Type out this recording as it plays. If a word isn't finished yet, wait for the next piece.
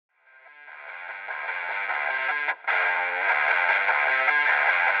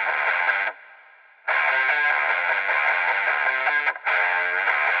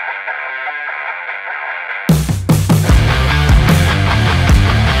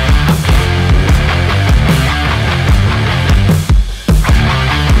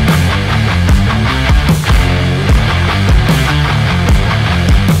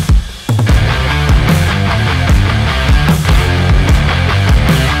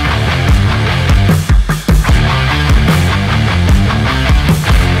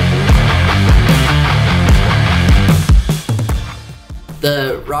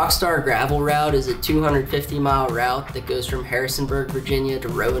Rockstar gravel route is a 250-mile route that goes from Harrisonburg, Virginia to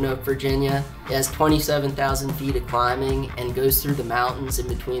Roanoke, Virginia. It has 27,000 feet of climbing and goes through the mountains in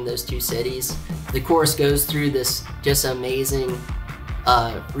between those two cities. The course goes through this just amazing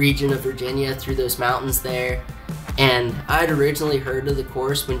region of Virginia, through those mountains there. And I'd originally heard of the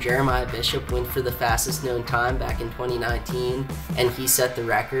course when Jeremiah Bishop went for the fastest known time back in 2019, and he set the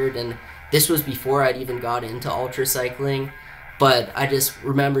record. And this was before I'd even got into ultra cycling. But I just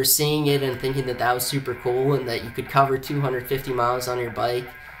remember seeing it and thinking that that was super cool and that you could cover 250 miles on your bike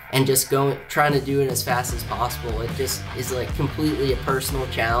and just trying to do it as fast as possible. It just is like completely a personal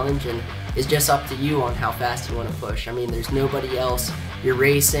challenge, and it's just up to you on how fast you want to push. I mean, there's nobody else. You're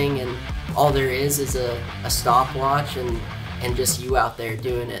racing, and all there is a stopwatch and just you out there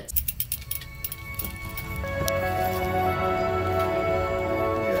doing it.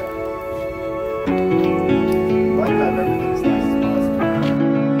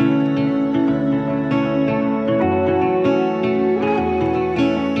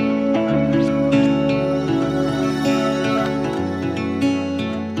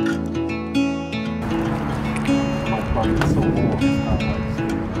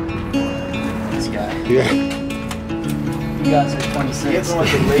 Yeah. You guys are 26. It's like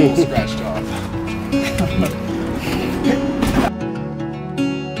the label scratched off.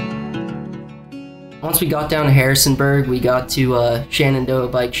 Once we got down to Harrisonburg, we got to Shenandoah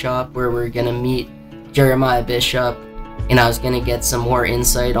Bike Shop where we're gonna meet Jeremiah Bishop, and I was gonna get some more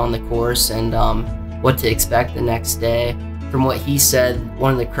insight on the course and what to expect the next day. From what he said,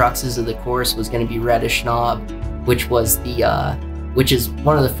 one of the cruxes of the course was gonna be Reddish Knob, which is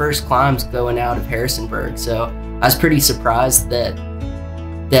one of the first climbs going out of Harrisonburg. So I was pretty surprised that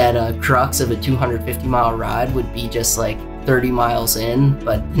crux of a 250-mile ride would be just like 30 miles in,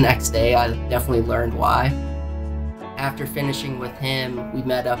 but the next day I definitely learned why. After finishing with him, we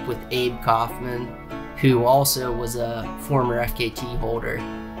met up with Abe Kaufmann, who also was a former FKT holder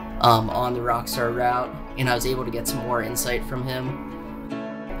on the Rockstar route, and I was able to get some more insight from him.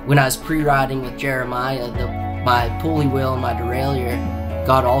 When I was pre-riding with Jeremiah, my pulley wheel and my derailleur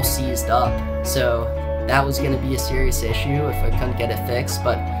got all seized up, so that was going to be a serious issue if I couldn't get it fixed.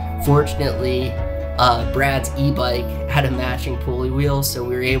 But fortunately, Brad's e-bike had a matching pulley wheel, so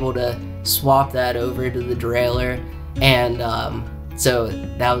we were able to swap that over to the derailleur, and so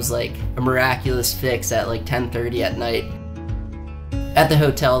that was like a miraculous fix at like 10:30 at night. At the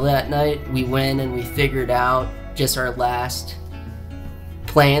hotel that night, we went and we figured out just our last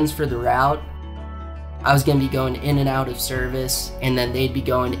plans for the route. I was going to be going in and out of service, and then they'd be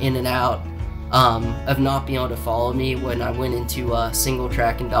going in and out of not being able to follow me when I went into single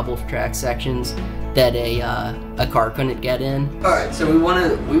track and double track sections that a car couldn't get in. All right, so we want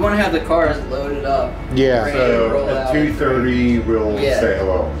to have the cars loaded up. Yeah. So at 2:30 we'll say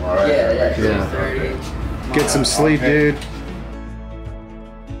hello. All right. Yeah. 2:30. Get some sleep, dude.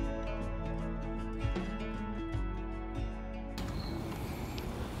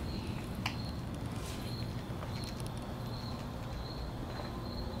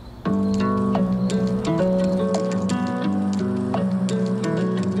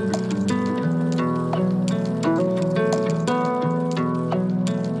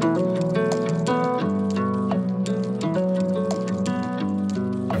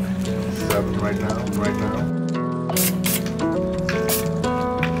 Right now.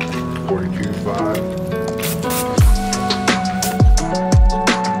 42.5.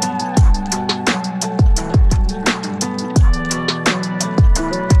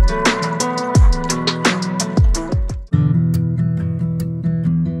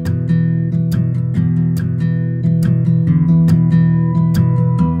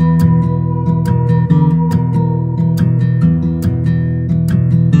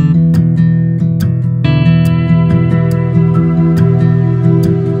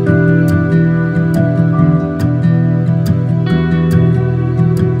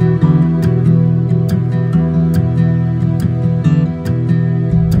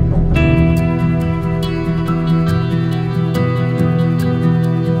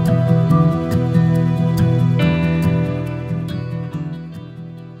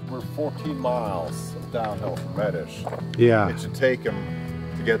 Miles of downhill from Reddish. Yeah. It should take him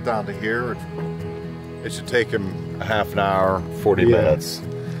to get down to here. It should take him a half an hour, 40 minutes.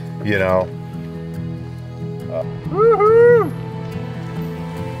 You know. Woohoo!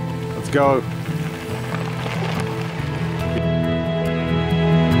 Let's go.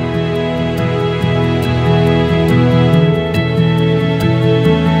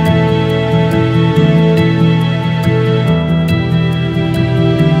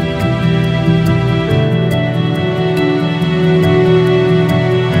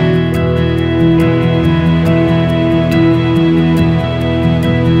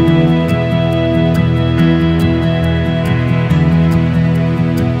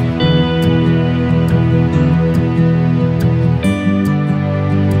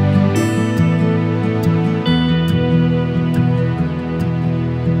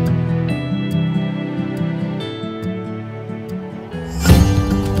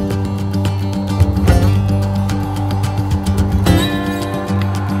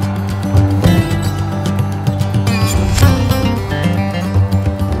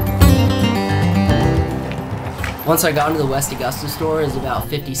 Once I got into the West Augusta store, it was about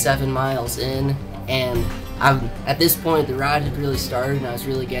 57 miles in, and at this point the ride had really started and I was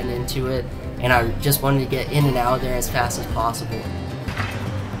really getting into it, and I just wanted to get in and out of there as fast as possible.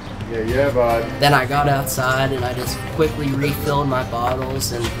 Yeah, bud. Then I got outside and I just quickly refilled my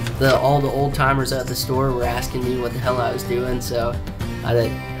bottles, and all the old timers at the store were asking me what the hell I was doing, so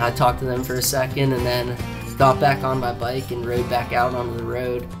I talked to them for a second and then got back on my bike and rode back out onto the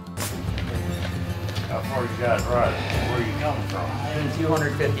road. How far you guys riding? Where are you coming from?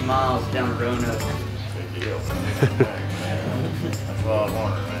 250 miles down to Roanoke. Good deal. That's what I was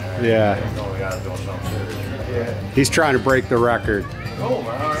wondering, man. Yeah. I know we guys doing something serious. Yeah. He's trying to break the record. Cool,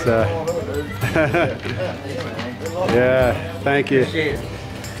 man. So, Good luck. yeah, thank you. Appreciate it.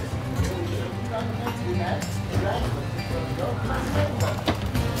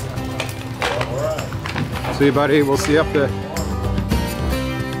 See you, buddy. We'll see you up there.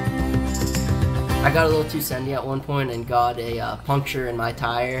 I got a little too sendy at one point and got a puncture in my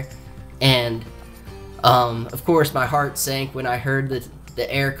tire, and of course my heart sank when I heard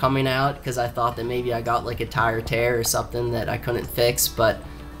the air coming out, because I thought that maybe I got like a tire tear or something that I couldn't fix, but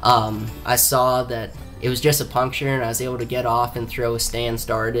I saw that it was just a puncture, and I was able to get off and throw a stand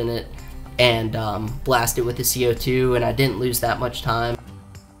start in it and blast it with the CO2, and I didn't lose that much time.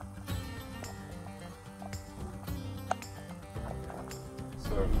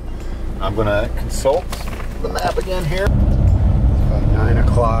 I'm gonna consult the map again here. About 9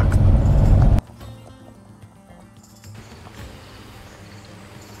 o'clock.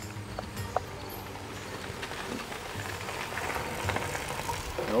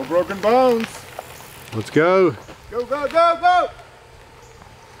 No broken bones. Let's go. Go, go, go, go!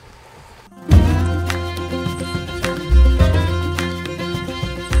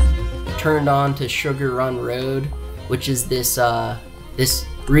 Turned on to Sugar Run Road, which is this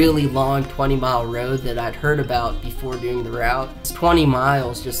really long 20-mile road that I'd heard about before doing the route. It's 20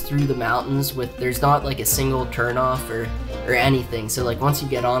 miles just through the mountains there's not like a single turnoff or anything. So like once you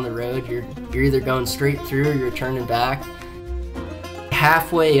get on the road, you're either going straight through or you're turning back.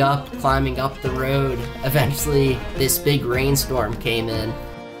 Halfway up, climbing up the road, eventually this big rainstorm came in.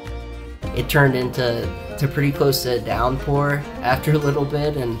 It turned into pretty close to a downpour after a little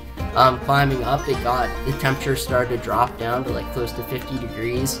bit, and climbing up, the temperature started to drop down to like close to 50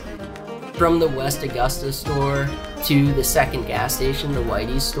 degrees. From the West Augusta store to the second gas station, the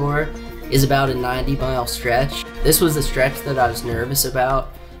Whitey's store, is about a 90-mile stretch. This was the stretch that I was nervous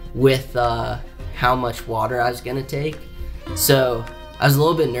about with how much water I was gonna take. So I was a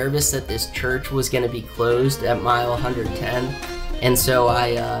little bit nervous that this church was gonna be closed at mile 110. And so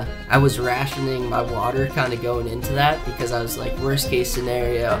I was rationing my water kind of going into that, because I was like, worst case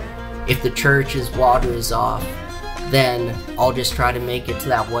scenario, if the church's water is off, then I'll just try to make it to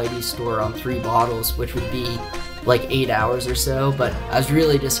that Whitey's store on 3 bottles, which would be like 8 hours or so. But I was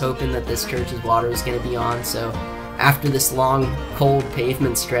really just hoping that this church's water was going to be on. So after this long, cold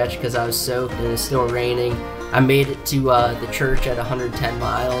pavement stretch, because I was soaked and it was still raining, I made it to the church at 110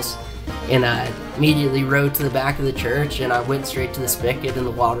 miles. And I immediately rode to the back of the church, and I went straight to the spigot and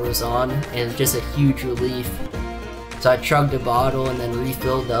the water was on, and it was just a huge relief. So I chugged a bottle and then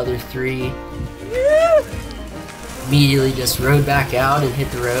refilled the other 3. Immediately just rode back out and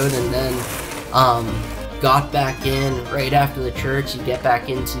hit the road, and then got back in right after the church. You get back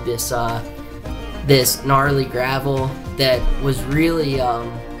into this this gnarly gravel that was really,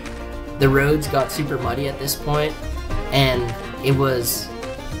 the roads got super muddy at this point, and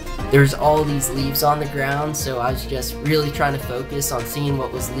there's all these leaves on the ground, so I was just really trying to focus on seeing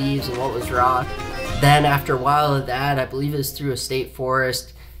what was leaves and what was rock. Then after a while of that, I believe it was through a state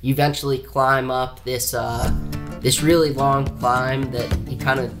forest, you eventually climb up this this really long climb that you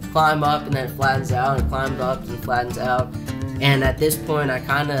kind of climb up and then it flattens out, and climb up and flattens out. And at this point, I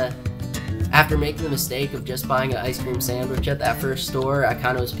kind of, after making the mistake of just buying an ice cream sandwich at that first store, I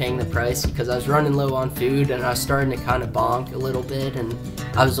kind of was paying the price because I was running low on food and I was starting to kind of bonk a little bit, and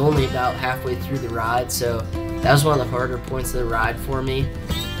I was only about halfway through the ride, so that was one of the harder points of the ride for me.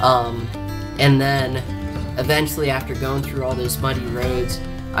 And then eventually, after going through all those muddy roads,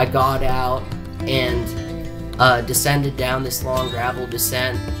 I got out and descended down this long gravel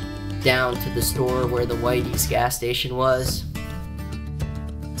descent down to the store where the Whitey's gas station was.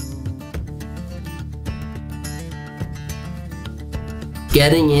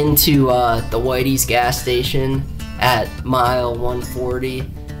 Getting into the Whitey's gas station at mile 140,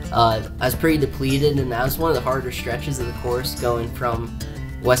 I was pretty depleted, and that was one of the harder stretches of the course, going from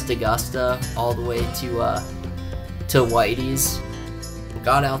West Augusta all the way to Whitey's.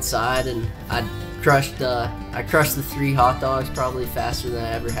 Got outside and I crushed the 3 hot dogs probably faster than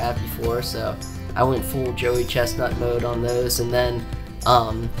I ever have before, so I went full Joey Chestnut mode on those, and then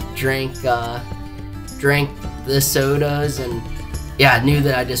drank the sodas, and yeah, I knew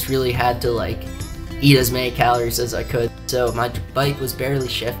that I just really had to like eat as many calories as I could. So my bike was barely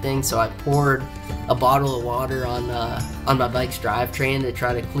shifting, so I poured a bottle of water on my bike's drivetrain to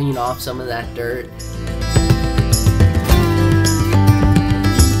try to clean off some of that dirt.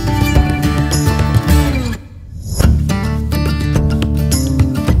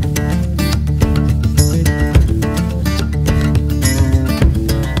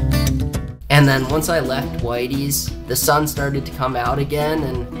 And then once I left Whitey's, the sun started to come out again,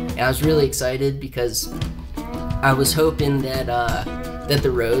 and I was really excited because I was hoping that that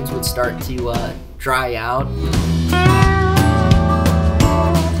the roads would start to dry out.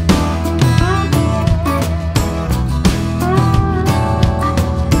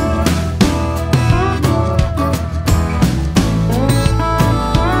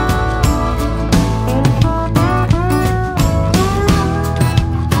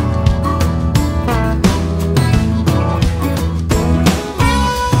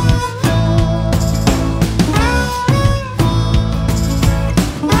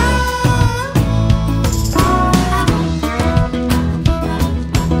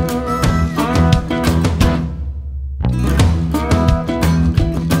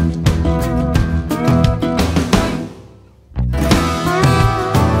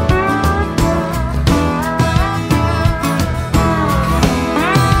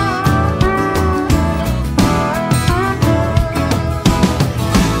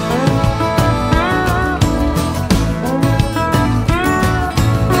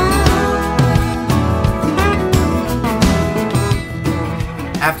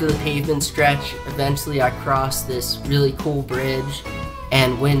 After the pavement stretch, eventually I crossed this really cool bridge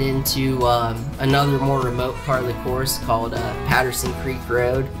and went into another more remote part of the course called Patterson Creek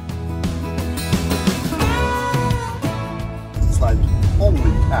Road. It's like, holy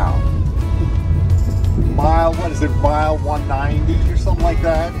cow. Mile 190 or something like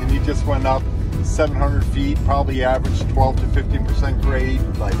that, and you just went up 700 feet, probably averaged 12 to 15% grade,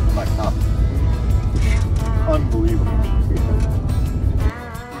 like nothing. Unbelievable.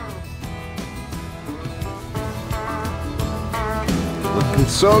 Looking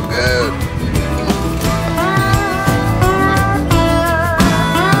so good.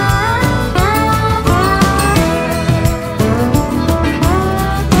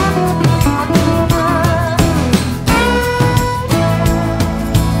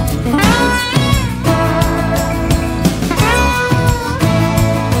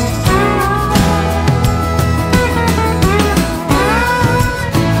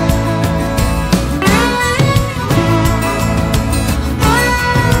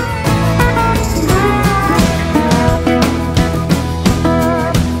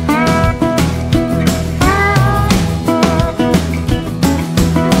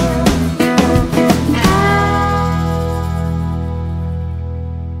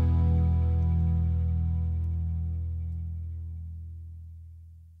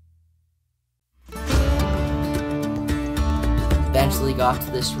 Eventually got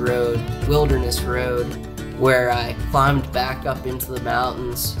to this road, Wilderness Road, where I climbed back up into the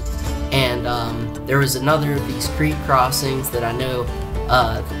mountains, and there was another of these creek crossings that I know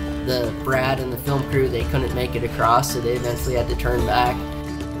the Brad and the film crew, they couldn't make it across, so they eventually had to turn back.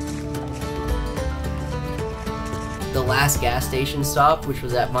 The last gas station stop, which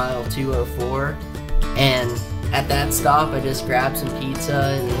was at mile 204, and at that stop I just grabbed some pizza,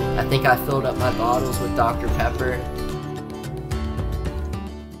 and I think I filled up my bottles with Dr. Pepper.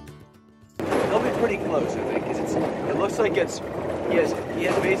 Pretty close, I think, because it looks like he has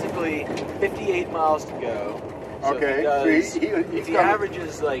basically 58 miles to go. So Okay, if he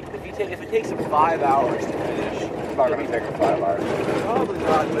averages, like, if it takes him 5 hours to finish, it's not going to take him 5 hours. Probably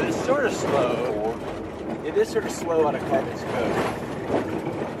not, but it's sort of slow. It is sort of slow on a carbon's code.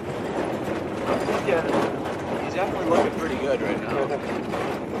 He's definitely looking pretty good right now.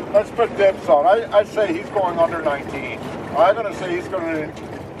 Let's put dips on. I'd say he's going under 19. I'm going to say he's going to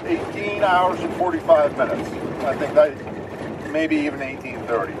 18 hours and 45 minutes. I think that maybe even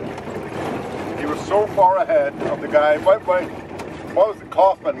 18:30. He was so far ahead of the guy. What was it,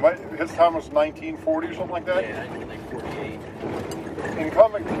 Kaufmann? His time was 1940 or something like that? Yeah, 1948. In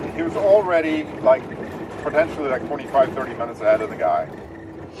coming, he was already like potentially like 25-30 minutes ahead of the guy.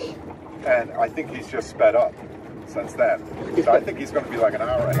 And I think he's just sped up since then. So I think he's going to be like an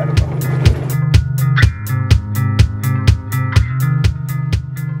hour ahead of him.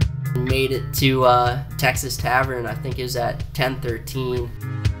 Made it to Texas Tavern. I think it was at 10:13.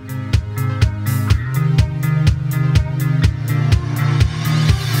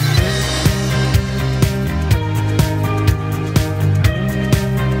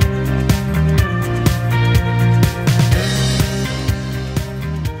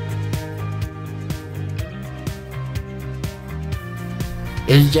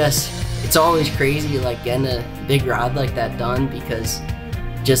 it was just, it's always crazy like getting a big ride like that done, because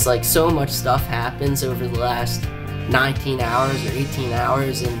just like so much stuff happens over the last 19 hours or 18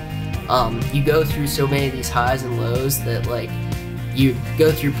 hours, and you go through so many of these highs and lows that like you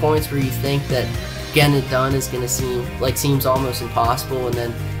go through points where you think that getting it done is gonna seems almost impossible, and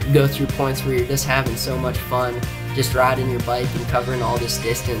then you go through points where you're just having so much fun just riding your bike and covering all this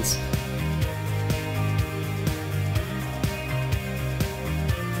distance.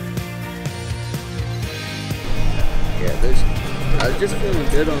 Yeah, I was just feeling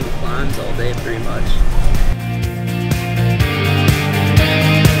good on the climbs all day pretty much.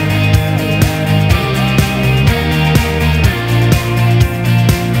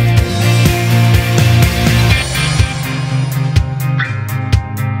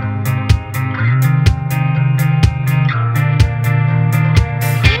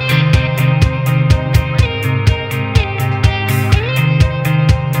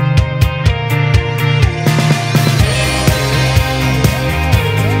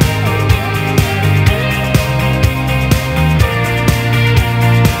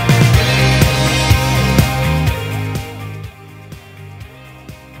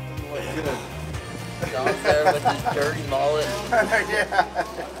 John's there with his dirty mullet. Yeah.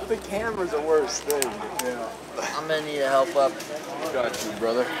 The camera's the worst thing. Yeah. I'm gonna need help up. Got you,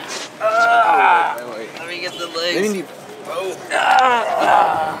 brother. Wait. Let me get the legs. Maybe need both.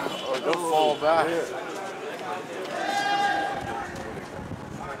 Oh, don't fall back.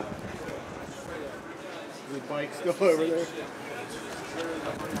 The bike's still over there.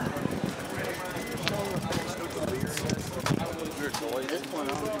 This one,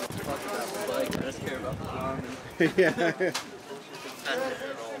 I don't give a fuck about the bike. I just care about the arm. Yeah.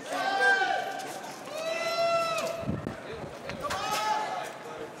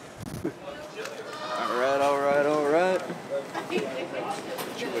 Alright.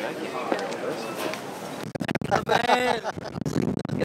 The van.